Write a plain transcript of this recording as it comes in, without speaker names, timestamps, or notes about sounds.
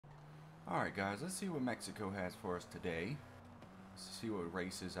Alright guys, let's see what Mexico has for us today. Let's see what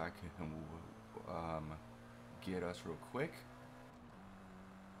races I can get us real quick.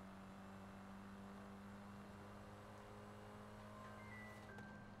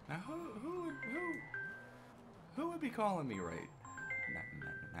 Now who would be calling me right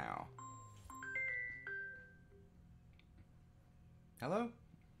now? Hello?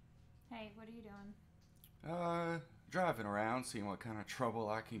 Hey, what are you doing? Driving around, seeing what kind of trouble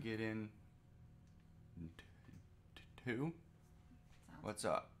I can get in to. What's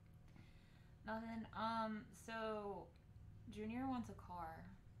up? Nothing. So Junior wants a car.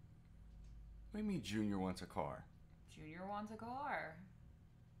 What do you mean Junior wants a car? Junior wants a car.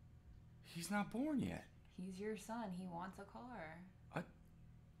 He's not born yet. He's your son. He wants a car.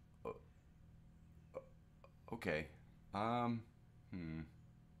 Okay.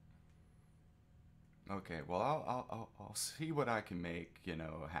 Okay, well, I'll see what I can make,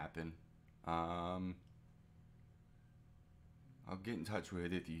 happen. I'll get in touch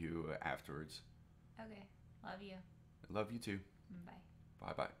with you afterwards. Okay. Love you. Love you too. Bye.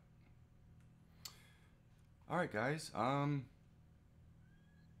 Bye-bye. Alright, guys. Alright,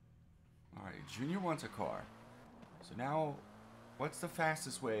 Junior wants a car. So now, what's the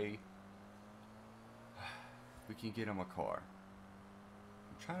fastest way we can get him a car?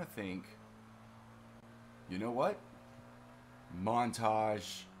 I'm trying to think. You know what?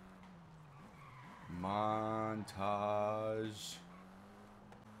 Montage.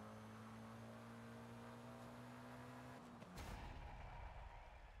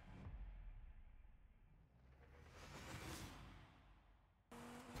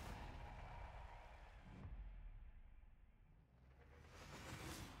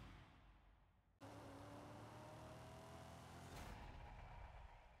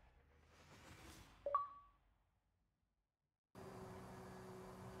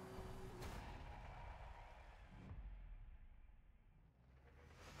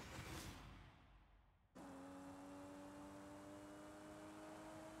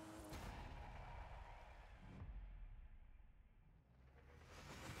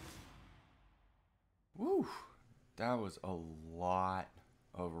 Woo! That was a lot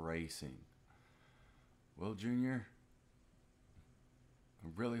of racing. Well, Junior, I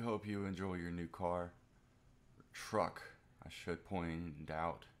really hope you enjoy your new car. Or truck, I should point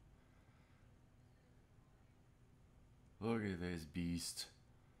out. Look at this beast.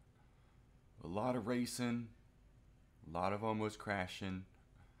 A lot of racing, a lot of almost crashing.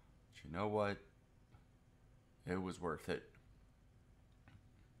 But you know what? It was worth it.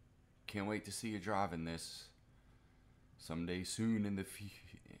 Can't wait to see you driving this someday soon in the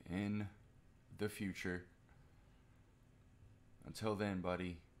future. Until then,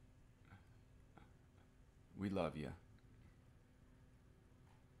 buddy, we love you.